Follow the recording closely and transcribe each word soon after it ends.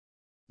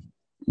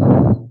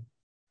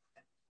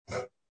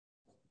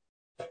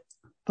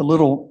the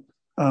little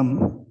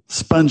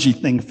spongy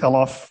thing fell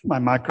off my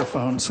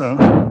microphone, so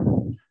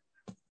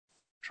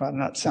try to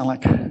not sound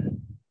like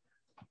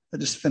I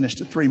just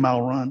finished a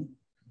 3-mile run.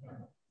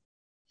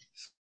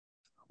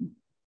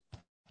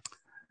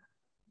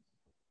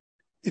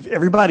 If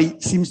everybody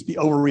seems to be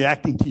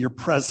overreacting to your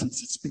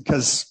presence, it's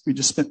because we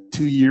just spent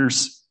 2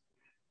 years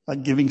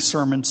giving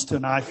sermons to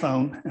an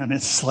iPhone, and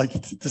it's like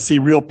to see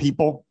real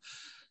people.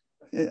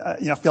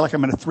 I feel like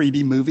I'm in a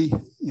 3D movie,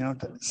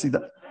 to see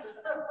that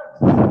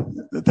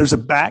there's a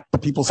back to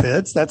people's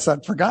heads.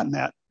 I'd forgotten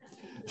that.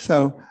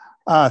 So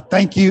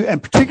thank you.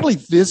 And particularly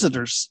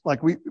visitors.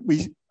 Like we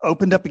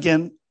opened up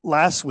again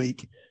last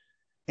week,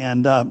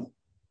 and,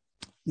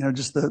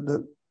 just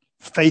the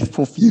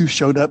faithful few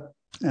showed up,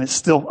 and it's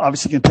still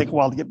obviously going to take a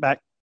while to get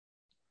back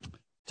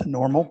to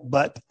normal,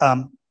 but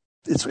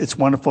it's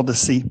wonderful to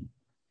see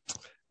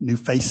new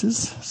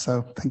faces.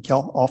 So thank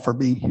y'all all for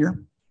being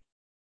here.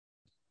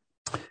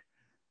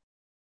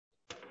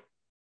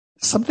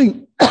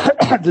 Something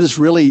that has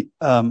really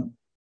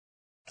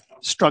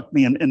struck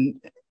me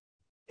and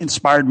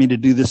inspired me to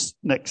do this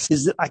next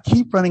is that I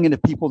keep running into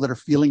people that are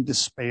feeling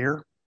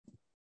despair,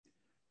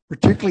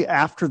 particularly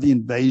after the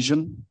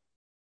invasion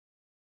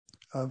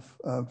of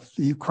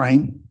the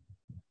Ukraine.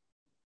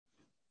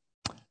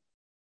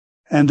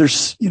 And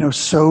there's,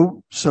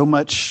 so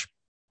much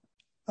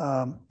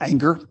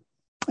anger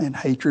and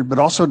hatred, but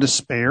also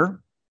despair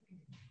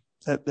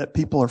that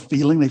people are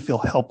feeling. They feel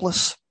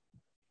helpless.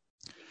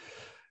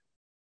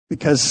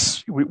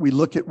 Because we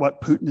look at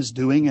what Putin is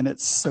doing and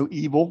it's so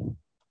evil.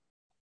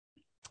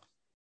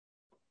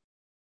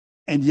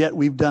 And yet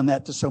we've done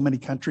that to so many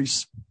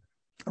countries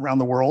around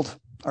the world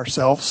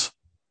ourselves.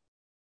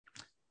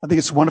 I think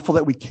it's wonderful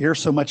that we care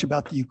so much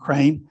about the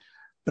Ukraine,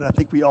 but I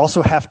think we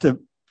also have to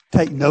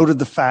take note of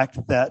the fact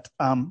that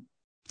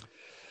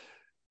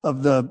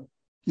of the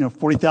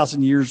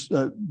 40,000 years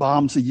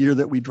bombs a year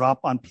that we drop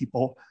on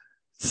people,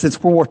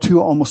 since World War II,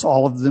 almost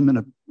all of them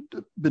have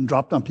been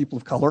dropped on people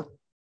of color.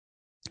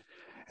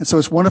 And so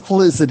as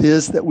wonderful as it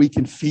is that we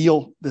can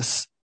feel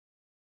this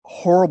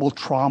horrible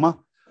trauma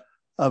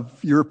of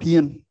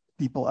European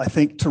people, I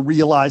think to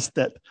realize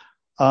that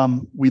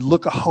we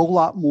look a whole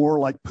lot more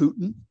like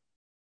Putin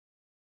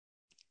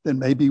than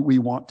maybe we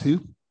want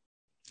to.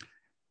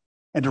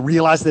 And to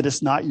realize that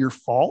it's not your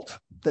fault,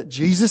 that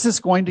Jesus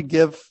is going to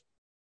give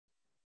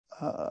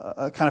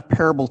a kind of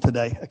parable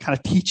today, a kind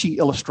of teaching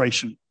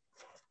illustration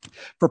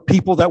for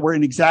people that were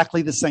in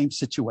exactly the same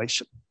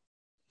situation.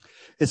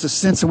 It's a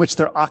sense in which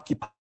they're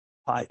occupied.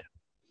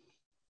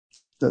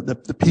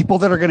 The people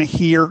that are going to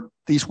hear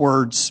these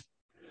words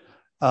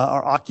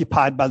are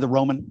occupied by the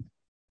Roman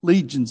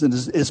legions. And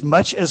as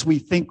much as we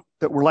think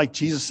that we're like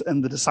Jesus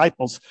and the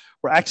disciples,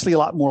 we're actually a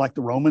lot more like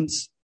the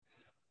Romans.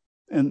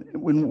 And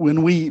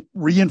when we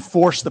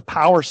reinforce the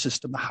power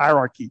system, the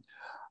hierarchy,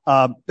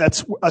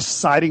 that's us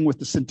siding with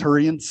the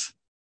centurions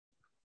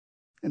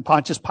and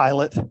Pontius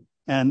Pilate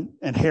and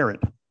Herod.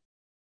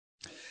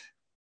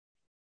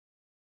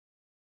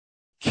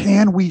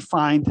 Can we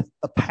find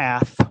a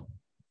path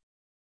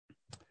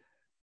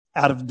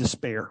out of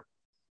despair?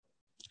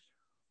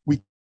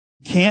 We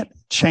can't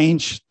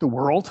change the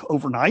world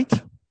overnight,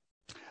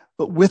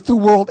 but with the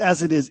world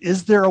as it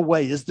is there a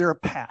way? Is there a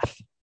path?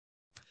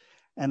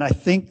 And I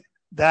think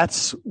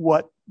that's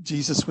what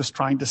Jesus was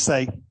trying to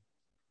say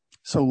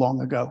so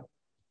long ago.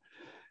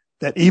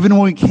 That even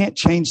when we can't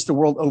change the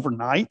world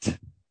overnight,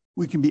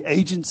 we can be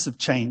agents of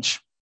change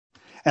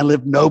and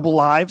live noble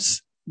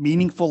lives,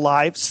 meaningful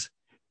lives,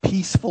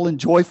 peaceful and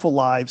joyful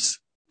lives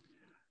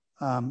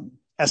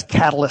as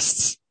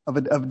catalysts of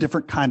a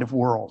different kind of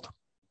world.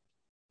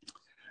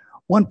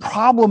 One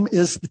problem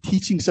is the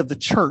teachings of the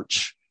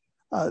church.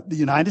 The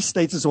United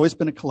States has always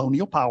been a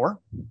colonial power.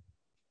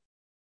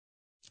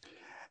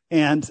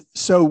 And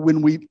so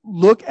when we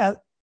look at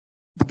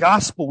the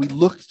gospel, we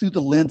look through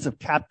the lens of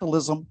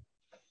capitalism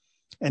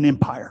and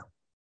empire.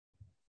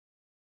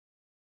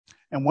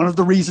 And one of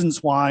the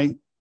reasons why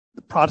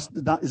the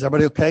Protestant, is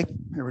everybody okay?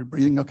 Everybody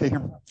breathing okay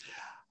here?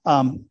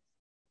 One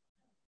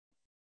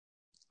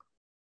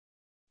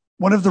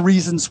of the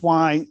reasons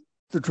why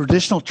the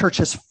traditional church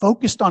has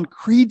focused on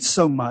creed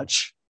so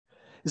much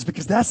is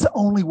because that's the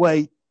only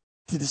way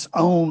to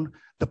disown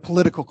the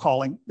political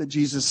calling that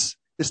Jesus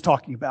is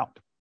talking about.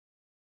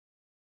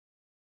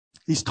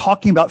 He's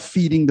talking about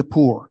feeding the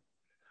poor,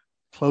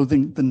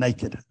 clothing the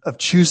naked, of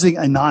choosing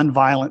a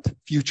nonviolent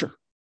future.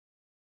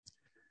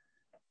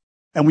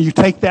 And when you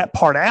take that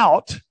part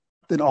out,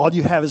 then all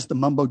you have is the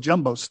mumbo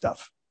jumbo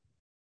stuff.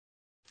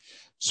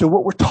 So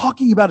what we're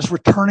talking about is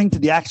returning to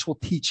the actual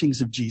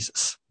teachings of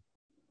Jesus.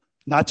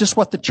 Not just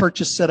what the church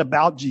has said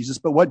about Jesus,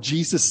 but what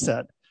Jesus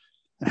said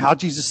and how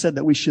Jesus said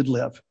that we should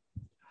live.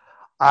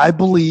 I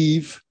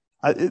believe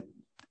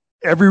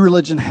every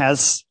religion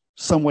has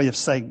some way of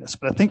saying this,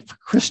 but I think for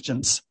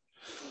Christians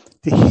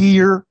to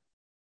hear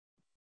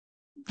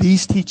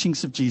these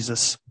teachings of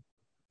Jesus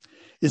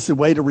is the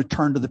way to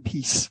return to the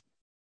peace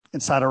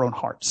inside our own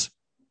hearts.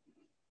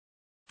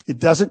 It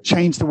doesn't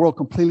change the world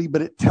completely,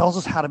 but it tells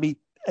us how to be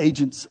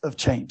agents of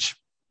change.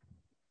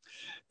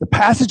 The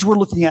passage we're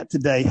looking at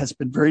today has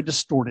been very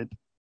distorted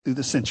through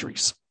the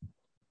centuries.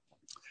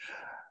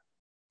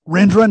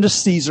 Render unto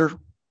Caesar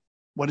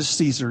what is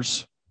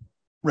Caesar's.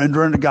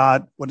 Render unto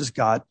God what is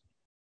God.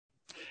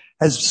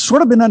 Has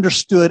sort of been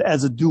understood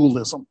as a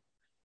dualism.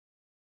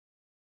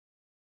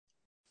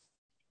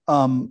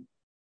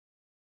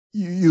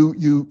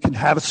 You can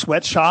have a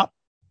sweatshop,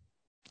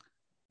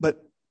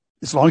 but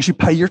as long as you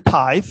pay your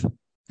tithe,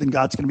 then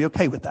God's going to be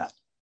okay with that.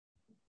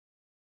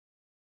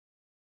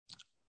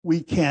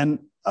 We can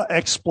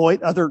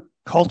exploit other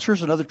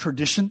cultures and other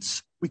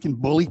traditions. We can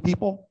bully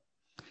people.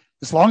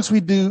 As long as we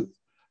do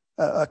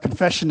a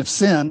confession of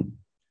sin,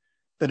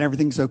 then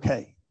everything's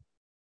okay.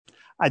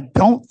 I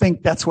don't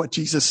think that's what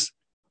Jesus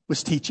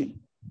was teaching.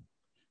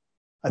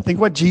 I think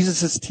what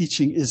Jesus is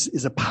teaching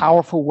is a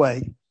powerful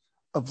way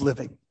of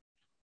living.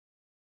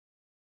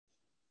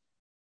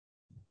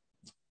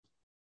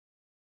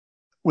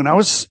 When I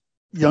was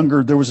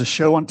younger, there was a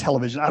show on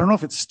television. I don't know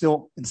if it's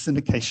still in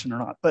syndication or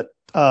not, but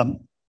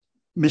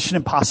Mission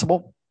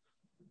Impossible.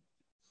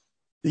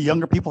 The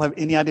younger people have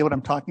any idea what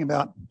I'm talking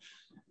about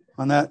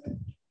on that?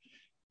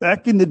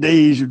 Back in the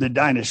days of the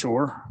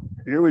dinosaur,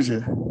 here was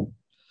in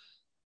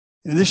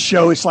this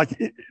show, it's like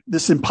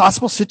this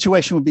impossible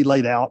situation would be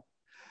laid out.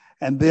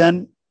 And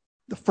then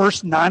the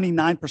first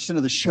 99%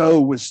 of the show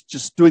was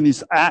just doing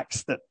these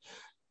acts that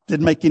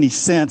didn't make any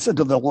sense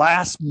until the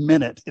last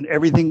minute and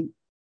everything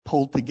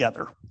pulled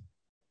together.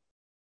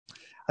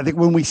 I think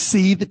when we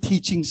see the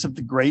teachings of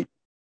the great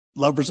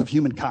lovers of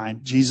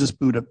humankind, Jesus,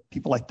 Buddha,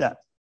 people like that,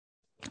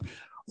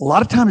 a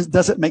lot of times it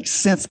doesn't make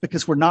sense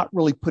because we're not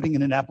really putting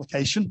in an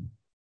application.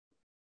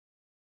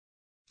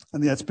 I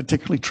think that's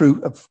particularly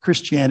true of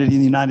Christianity in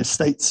the United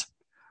States.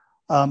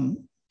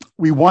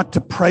 We want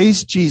to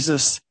praise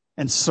Jesus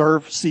and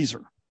serve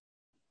Caesar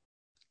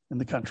in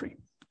the country.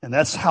 And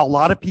that's how a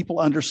lot of people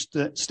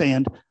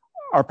understand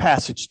our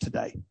passage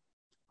today.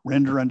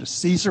 Render unto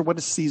Caesar what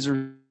is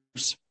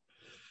Caesar's,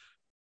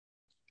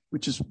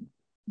 which is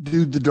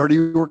do the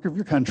dirty work of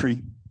your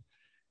country,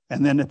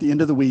 and then at the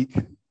end of the week,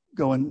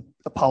 go and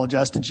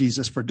apologize to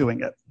Jesus for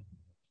doing it.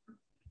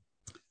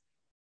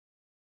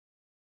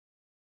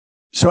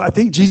 So I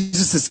think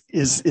Jesus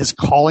is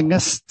calling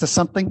us to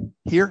something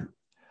here,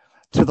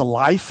 to the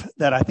life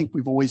that I think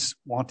we've always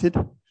wanted.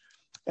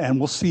 And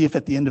we'll see if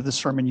at the end of the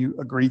sermon you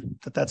agree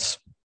that that's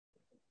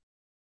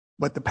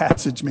what the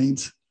passage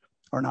means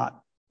or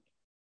not.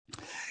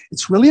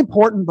 It's really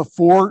important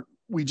before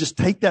we just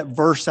take that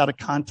verse out of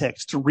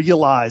context to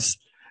realize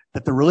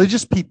that the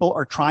religious people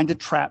are trying to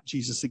trap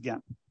Jesus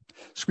again.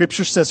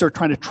 Scripture says they're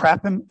trying to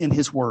trap him in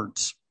his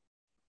words.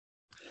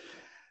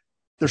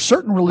 There's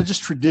certain religious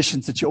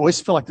traditions that you always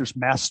feel like there's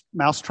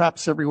mouse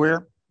traps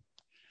everywhere.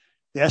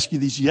 They ask you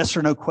these yes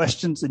or no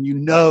questions, and you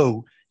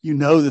know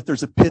that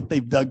there's a pit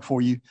they've dug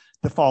for you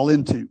to fall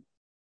into.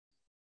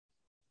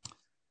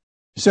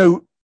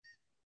 So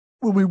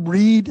when we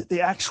read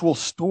the actual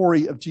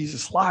story of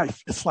Jesus'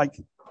 life, it's like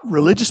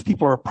religious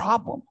people are a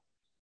problem.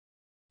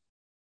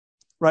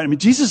 Right? I mean,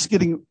 Jesus is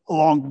getting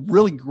along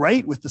really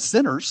great with the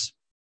sinners,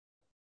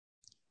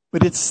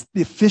 but it's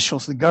the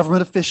officials, the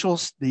government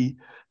officials, the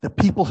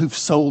people who've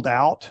sold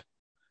out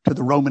to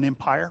the Roman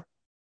Empire.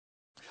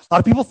 A lot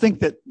of people think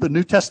that the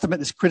New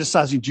Testament is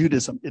criticizing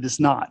Judaism. It is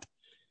not.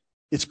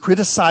 It's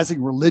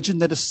criticizing religion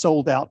that is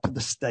sold out to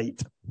the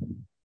state.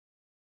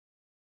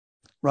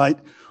 Right?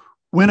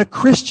 When a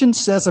Christian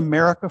says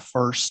America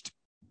first,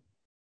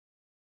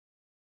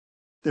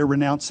 they're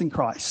renouncing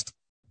Christ.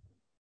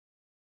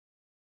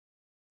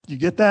 You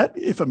get that?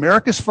 If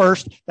America's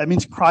first, that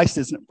means Christ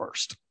isn't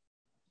first.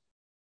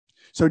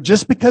 So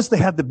just because they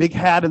have the big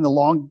hat and the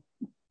long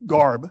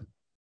garb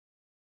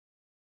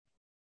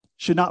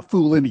should not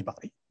fool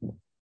anybody.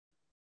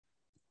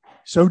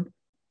 So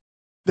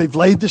they've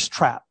laid this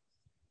trap.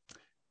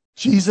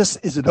 Jesus,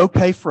 is it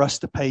okay for us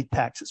to pay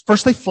taxes?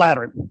 First, they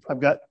flatter him.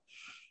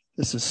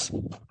 This is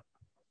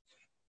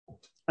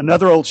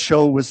another old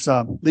show was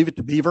Leave It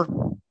to Beaver.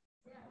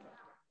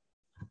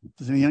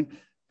 Does anyone?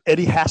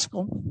 Eddie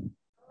Haskell.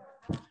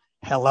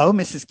 Hello,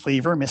 Mrs.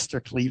 Cleaver,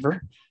 Mr.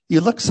 Cleaver. You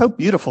look so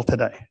beautiful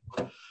today.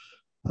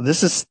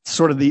 This is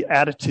sort of the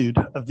attitude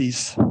of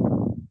these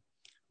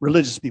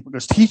religious people. It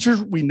goes, teacher,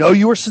 we know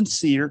you are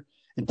sincere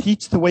and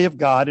teach the way of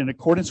God in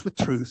accordance with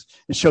truth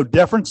and show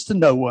deference to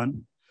no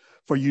one,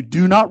 for you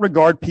do not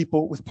regard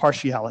people with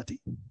partiality.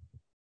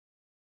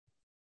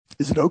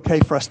 Is it okay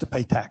for us to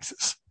pay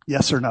taxes?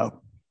 Yes or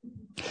no?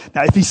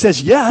 Now, if he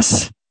says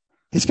yes,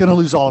 he's going to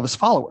lose all of his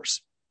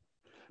followers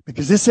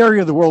because this area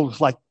of the world is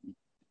like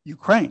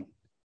Ukraine.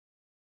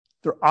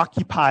 They're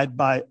occupied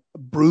by a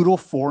brutal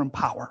foreign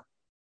power.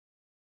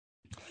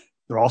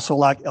 They're also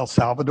like El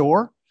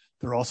Salvador.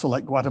 They're also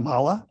like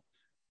Guatemala.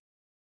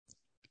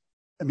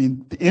 I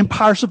mean, the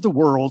empires of the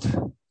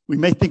world, we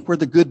may think we're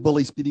the good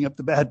bullies beating up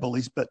the bad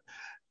bullies, but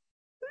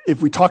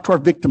if we talk to our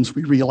victims,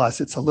 we realize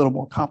it's a little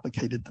more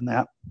complicated than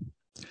that.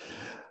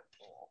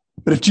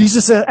 But if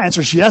Jesus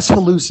answers yes,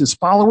 he'll lose his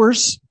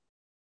followers.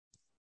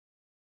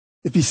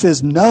 If he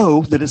says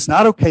no, that it's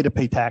not okay to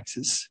pay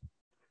taxes,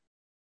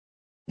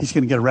 he's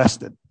going to get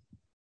arrested.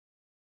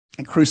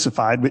 and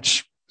crucified,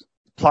 which,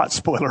 plot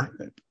spoiler,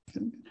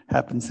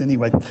 happens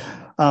anyway.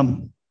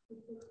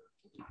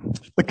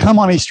 But come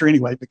on Easter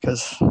anyway,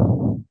 because,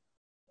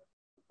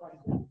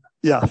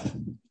 yeah.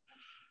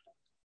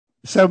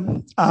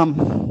 So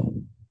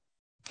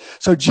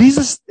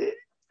Jesus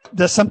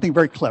does something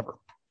very clever.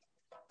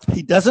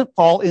 He doesn't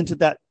fall into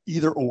that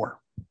either or.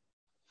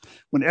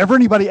 Whenever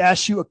anybody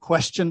asks you a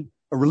question,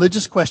 a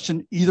religious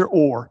question, either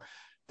or,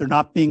 they're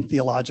not being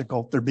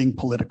theological, they're being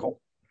political.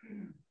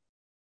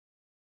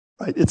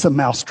 Right? It's a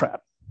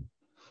mousetrap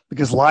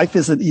because life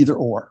isn't either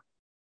or.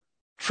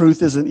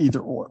 Truth isn't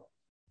either or.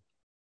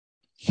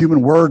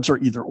 Human words are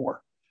either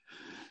or.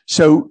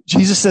 So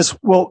Jesus says,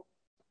 well,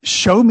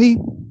 show me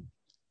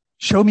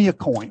a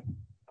coin.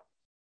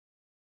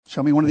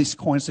 Show me one of these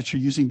coins that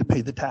you're using to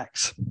pay the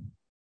tax.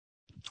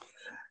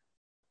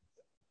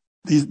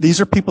 These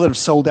are people that have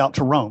sold out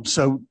to Rome,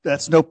 so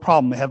that's no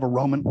problem. They have a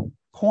Roman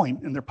coin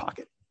in their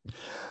pocket.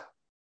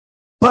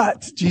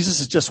 But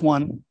Jesus is just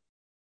one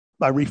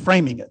by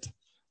reframing it,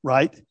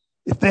 right?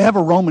 If they have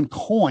a Roman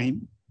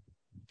coin,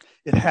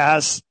 it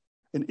has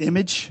an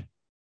image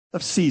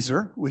of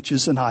Caesar, which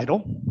is an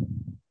idol.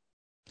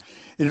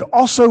 It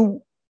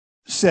also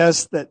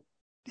says that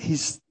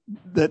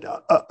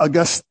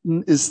Augustus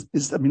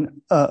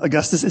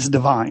is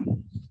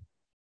divine.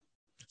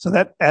 So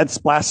that adds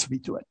blasphemy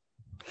to it.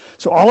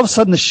 So all of a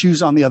sudden the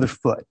shoe's on the other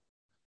foot.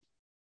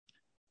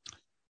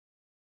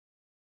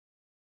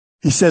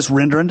 He says,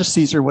 render unto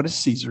Caesar what is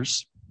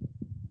Caesar's.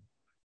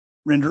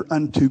 Render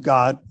unto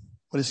God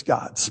what is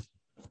God's.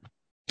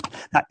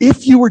 Now,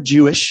 if you were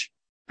Jewish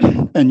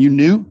and you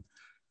knew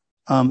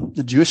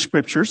the Jewish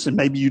scriptures, and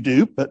maybe you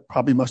do, but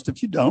probably most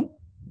of you don't,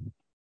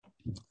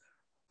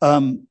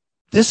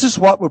 this is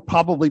what would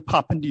probably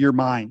pop into your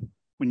mind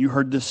when you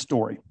heard this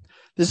story.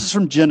 This is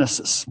from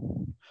Genesis.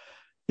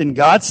 Then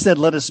God said,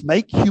 let us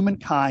make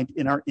humankind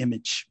in our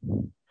image,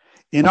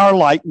 in our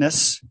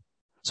likeness,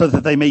 so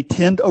that they may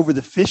tend over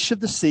the fish of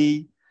the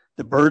sea,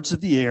 the birds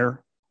of the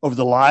air, over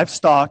the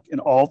livestock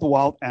and all the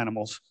wild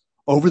animals,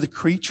 over the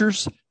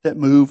creatures that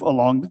move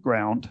along the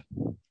ground.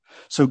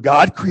 So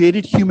God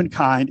created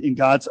humankind in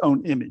God's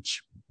own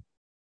image.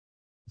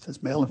 It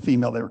says male and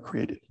female, they were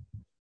created.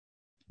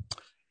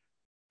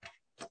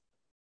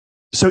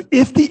 So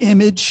if the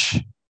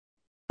image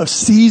of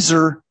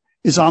Caesar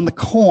is on the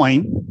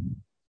coin,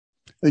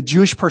 a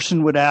Jewish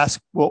person would ask,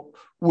 well,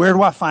 where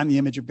do I find the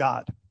image of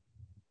God?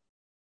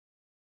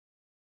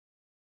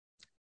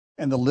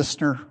 And the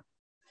listener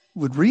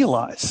would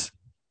realize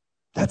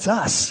that's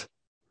us.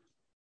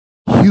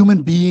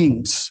 Human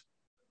beings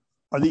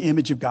are the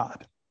image of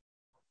God.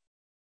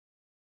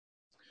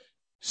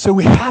 So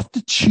we have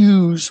to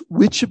choose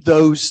which of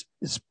those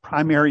is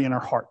primary in our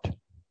heart.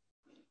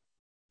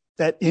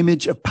 That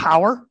image of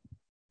power,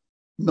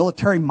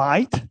 military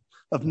might,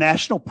 of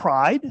national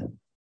pride,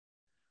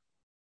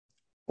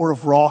 or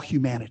of raw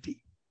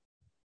humanity.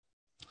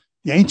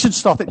 The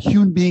ancients thought that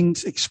human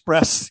beings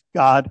express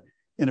God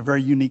in a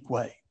very unique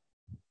way.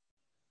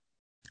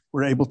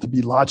 We're able to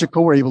be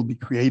logical, we're able to be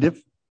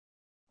creative.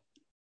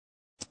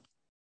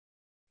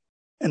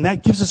 And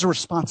that gives us a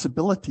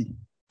responsibility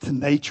to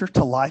nature,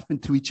 to life,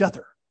 and to each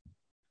other.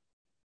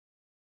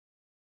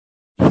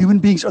 Human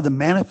beings are the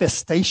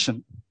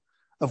manifestation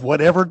of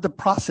whatever the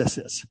process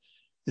is.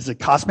 Is it a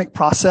cosmic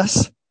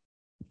process?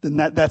 Then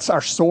that's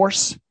our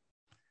source.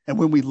 And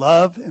when we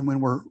love and when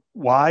we're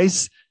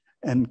wise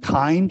and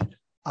kind,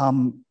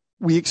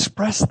 we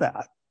express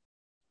that.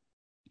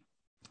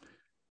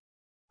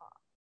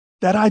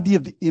 That idea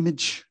of the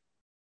image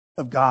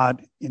of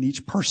God in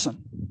each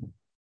person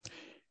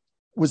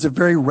was a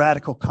very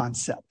radical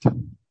concept.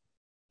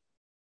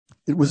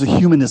 It was a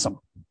humanism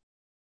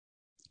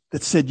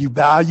that said you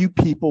value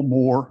people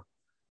more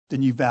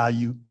than you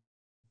value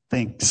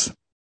things.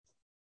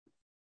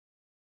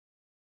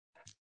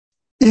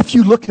 If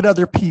you look at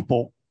other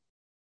people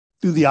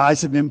through the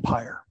eyes of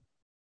empire,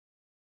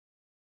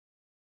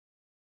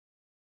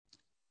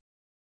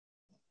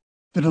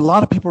 then a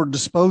lot of people are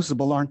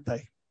disposable, aren't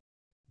they?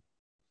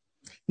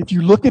 If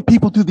you look at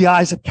people through the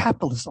eyes of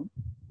capitalism,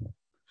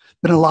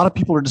 then a lot of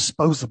people are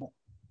disposable.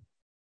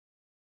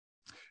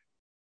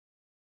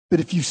 But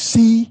if you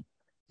see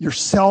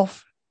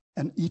yourself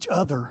and each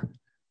other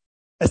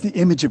as the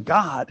image of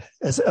God,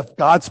 as of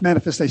God's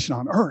manifestation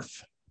on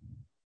earth,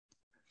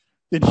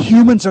 then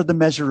humans are the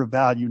measure of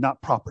value,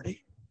 not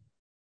property.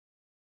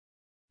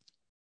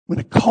 When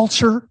a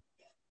culture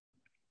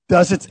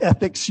does its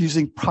ethics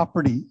using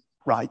property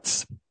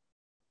rights,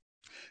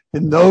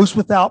 then those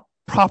without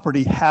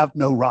property have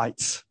no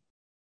rights.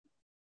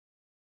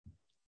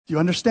 Do you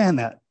understand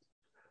that?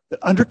 That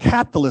under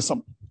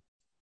capitalism,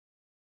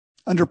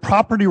 under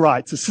property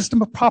rights, a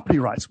system of property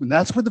rights, when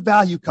that's where the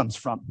value comes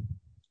from,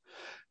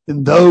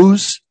 then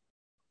those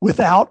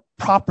without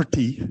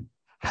property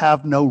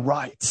have no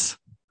rights.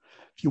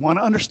 If you want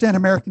to understand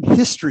American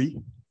history,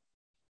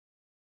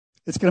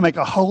 it's going to make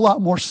a whole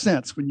lot more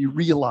sense when you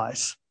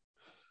realize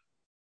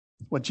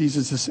what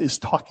Jesus is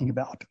talking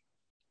about.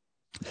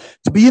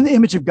 To be in the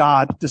image of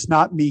God does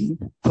not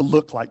mean to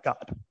look like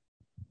God.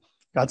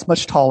 God's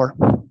much taller,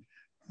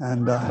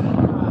 and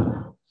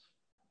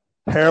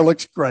hair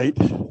looks great.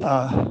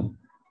 But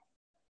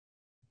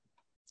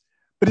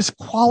it's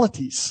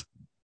qualities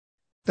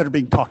that are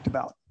being talked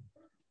about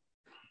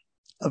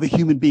of a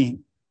human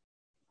being.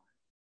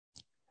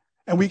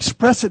 And we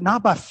express it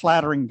not by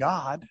flattering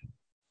God,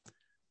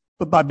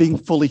 but by being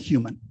fully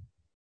human.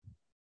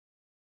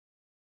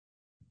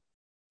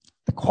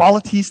 The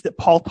qualities that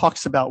Paul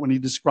talks about when he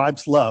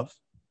describes love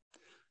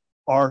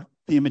are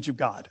the image of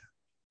God.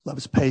 Love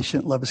is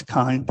patient, love is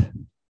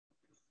kind.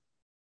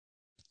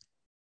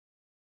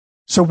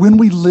 So when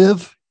we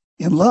live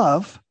in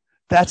love,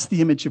 that's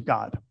the image of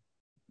God.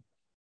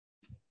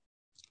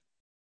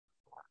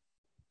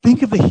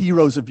 Think of the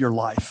heroes of your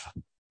life.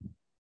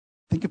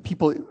 Think of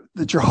people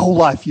that your whole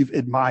life you've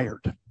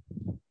admired.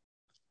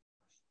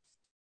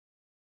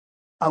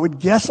 I would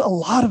guess a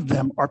lot of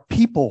them are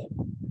people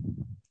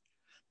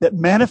that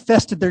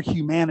manifested their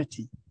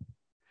humanity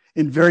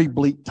in very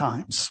bleak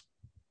times.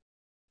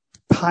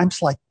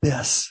 Times like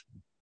this.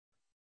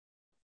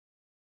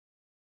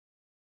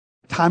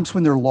 Times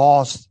when there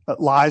are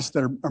lies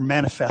that are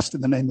manifest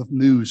in the name of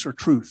news or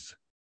truth.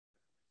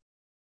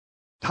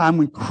 Time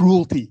when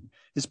cruelty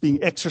is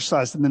being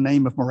exercised in the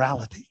name of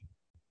morality.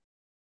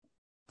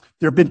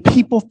 There have been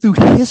people through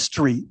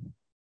history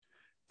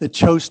that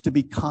chose to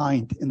be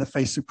kind in the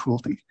face of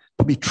cruelty,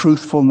 to be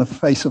truthful in the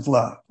face of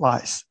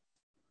lies.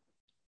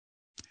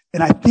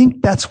 And I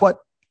think that's what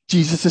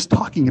Jesus is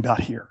talking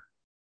about here.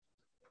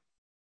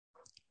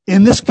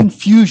 In this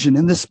confusion,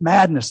 in this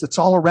madness that's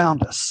all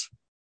around us,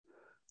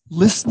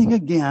 listening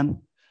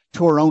again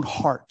to our own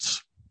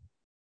hearts.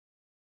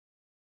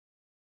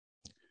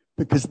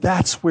 Because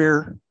that's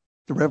where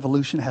the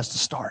revolution has to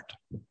start.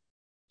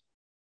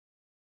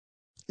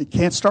 It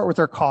can't start with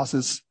our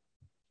causes,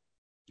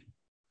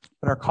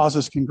 but our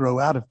causes can grow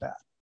out of that.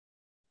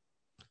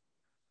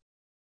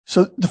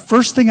 So the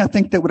first thing I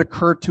think that would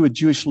occur to a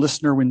Jewish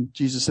listener when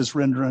Jesus says,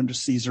 render unto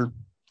Caesar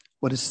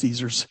what is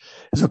Caesar's,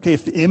 is okay,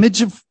 if the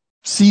image of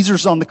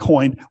Caesar's on the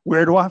coin,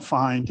 where do I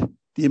find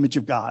the image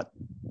of God?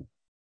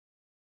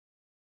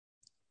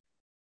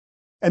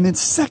 And then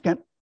second,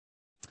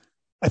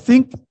 I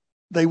think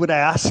they would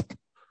ask,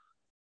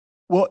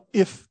 well,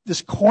 if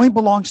this coin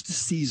belongs to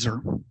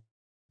Caesar,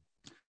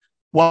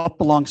 what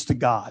belongs to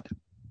God?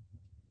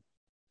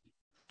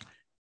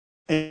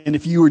 And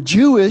if you were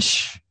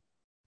Jewish,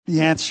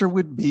 the answer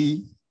would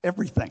be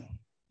everything.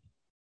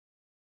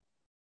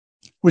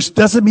 Which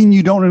doesn't mean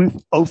you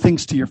don't owe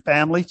things to your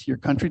family, to your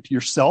country, to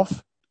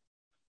yourself.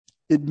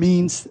 It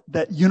means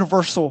that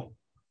universal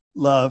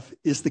love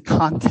is the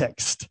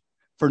context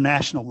for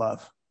national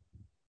love.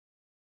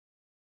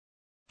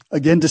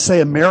 Again, to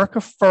say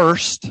America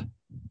first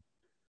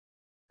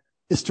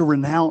is to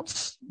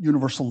renounce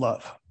universal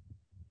love.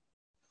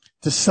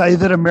 To say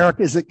that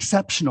America is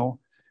exceptional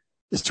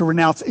is to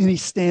renounce any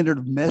standard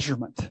of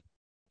measurement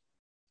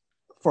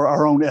for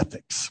our own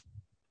ethics.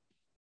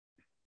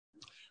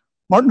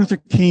 Martin Luther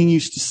King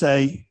used to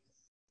say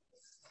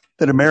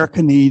that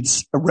America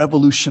needs a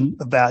revolution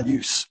of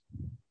values,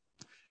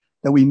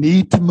 that we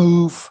need to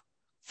move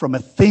from a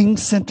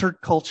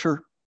thing-centered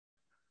culture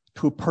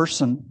to a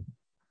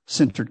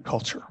person-centered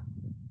culture.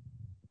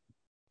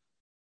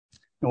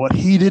 And what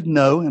he didn't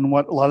know, and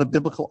what a lot of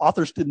biblical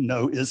authors didn't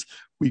know, is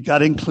we've got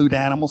to include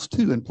animals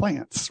too and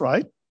plants,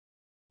 right?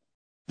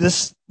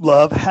 This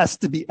love has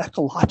to be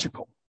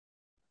ecological,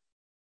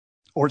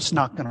 or it's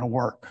not going to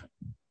work.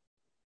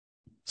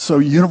 So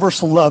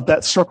universal love,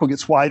 that circle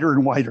gets wider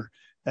and wider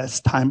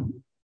as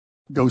time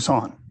goes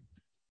on.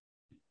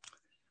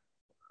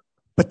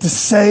 But to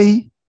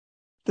say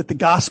that the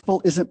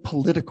gospel isn't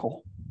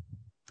political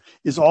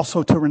is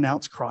also to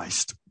renounce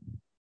Christ.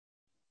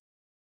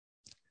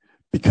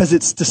 Because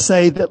it's to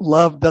say that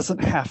love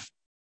doesn't have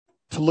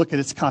to look at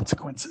its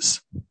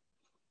consequences.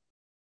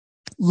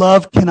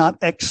 Love cannot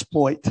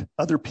exploit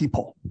other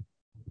people.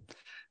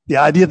 The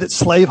idea that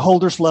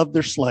slaveholders love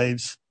their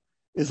slaves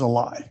is a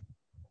lie.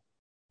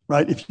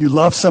 Right? If you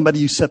love somebody,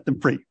 you set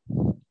them free.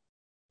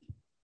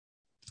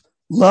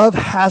 Love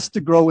has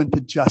to grow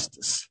into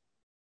justice,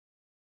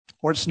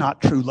 or it's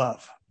not true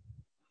love.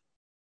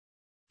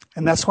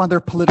 And that's why there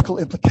are political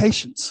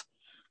implications.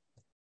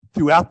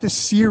 Throughout this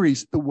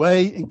series, the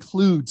way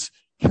includes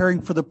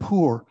caring for the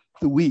poor,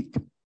 the weak,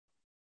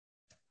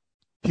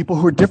 people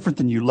who are different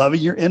than you,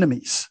 loving your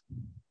enemies.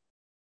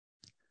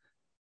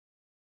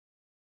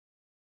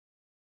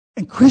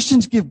 And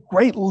Christians give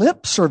great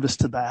lip service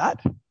to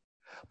that,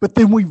 but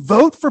then we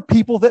vote for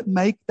people that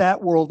make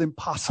that world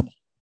impossible.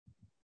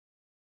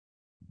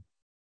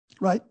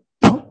 Right?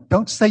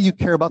 Don't say you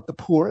care about the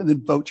poor and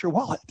then vote your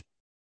wallet.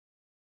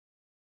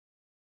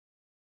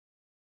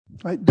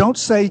 Right? Don't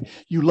say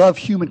you love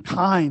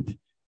humankind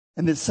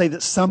and then say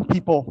that some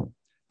people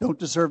don't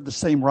deserve the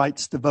same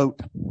rights to vote,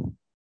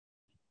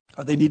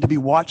 or they need to be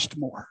watched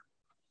more.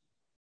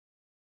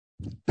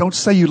 Don't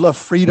say you love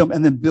freedom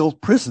and then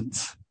build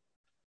prisons.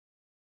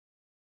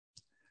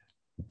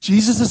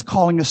 Jesus is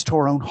calling us to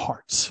our own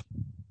hearts.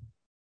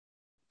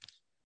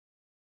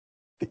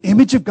 The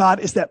image of God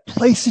is that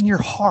place in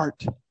your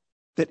heart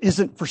that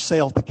isn't for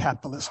sale to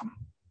capitalism.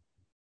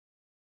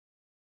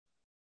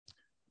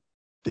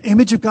 The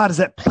image of God is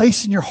that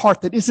place in your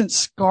heart that isn't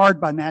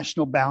scarred by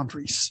national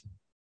boundaries.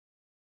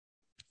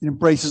 It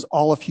embraces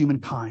all of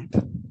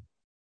humankind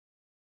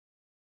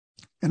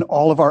and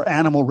all of our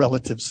animal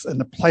relatives and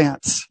the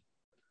plants.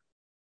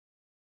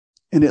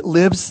 And it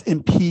lives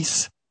in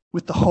peace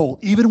with the whole,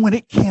 even when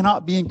it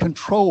cannot be in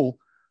control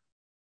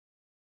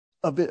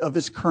of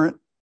its current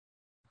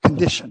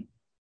condition.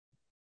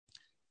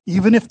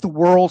 Even if the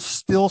world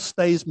still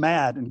stays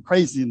mad and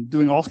crazy and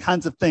doing all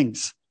kinds of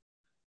things,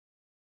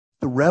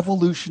 the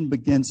revolution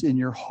begins in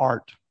your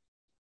heart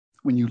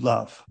when you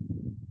love.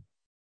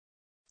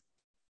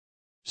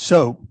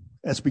 So,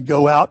 as we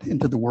go out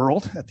into the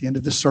world at the end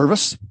of this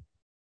service,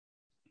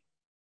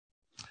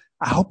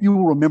 I hope you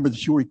will remember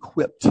that you were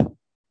equipped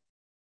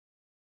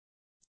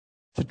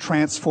to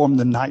transform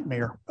the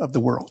nightmare of the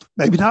world.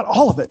 Maybe not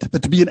all of it,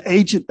 but to be an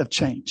agent of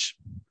change.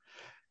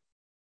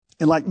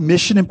 And like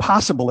Mission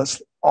Impossible,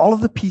 it's all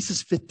of the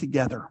pieces fit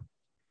together.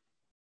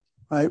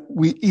 Right?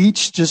 We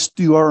each just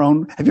do our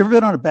own. Have you ever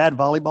been on a bad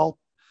volleyball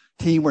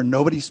team where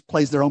nobody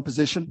plays their own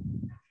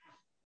position?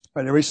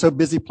 Right? Everybody's so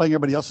busy playing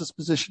everybody else's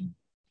position.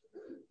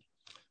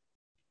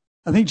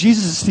 I think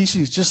Jesus is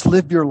teaching you just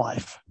live your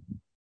life.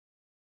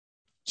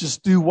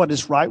 Just do what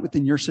is right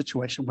within your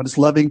situation, what is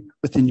loving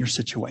within your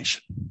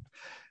situation.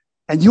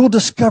 And you will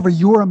discover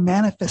you are a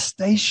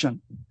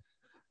manifestation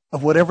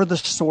of whatever the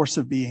source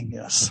of being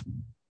is.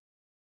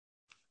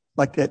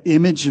 Like that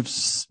image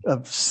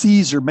of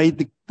Caesar made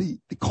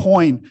the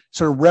coin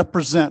sort of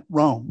represent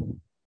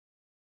Rome.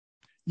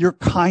 Your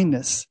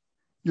kindness,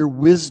 your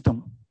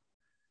wisdom,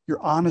 your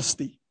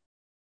honesty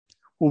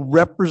will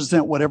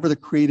represent whatever the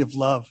creative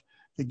love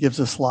that gives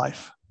us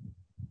life.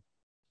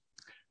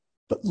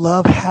 But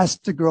love has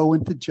to grow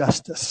into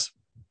justice.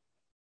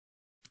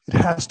 It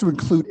has to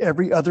include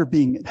every other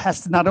being. It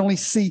has to not only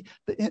see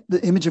the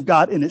image of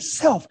God in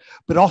itself,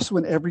 but also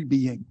in every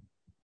being.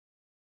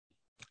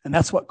 And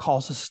that's what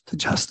calls us to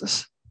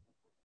justice.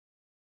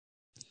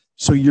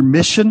 So your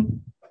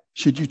mission,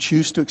 should you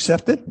choose to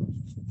accept it,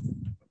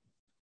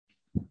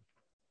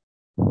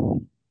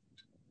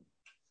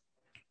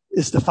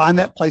 is to find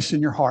that place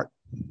in your heart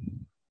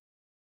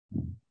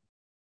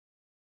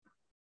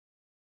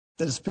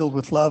that is filled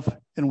with love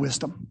and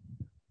wisdom.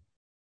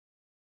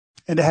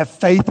 And to have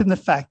faith in the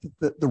fact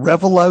that the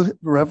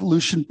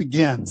revolution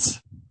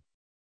begins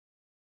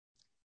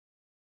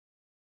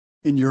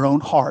in your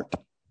own heart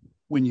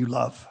when you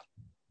love.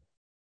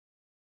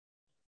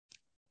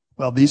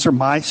 Well, these are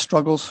my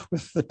struggles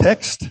with the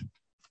text.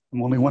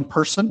 I'm only one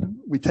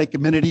person. We take a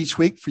minute each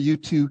week for you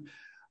to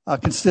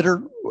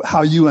consider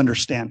how you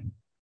understand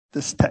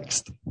this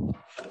text.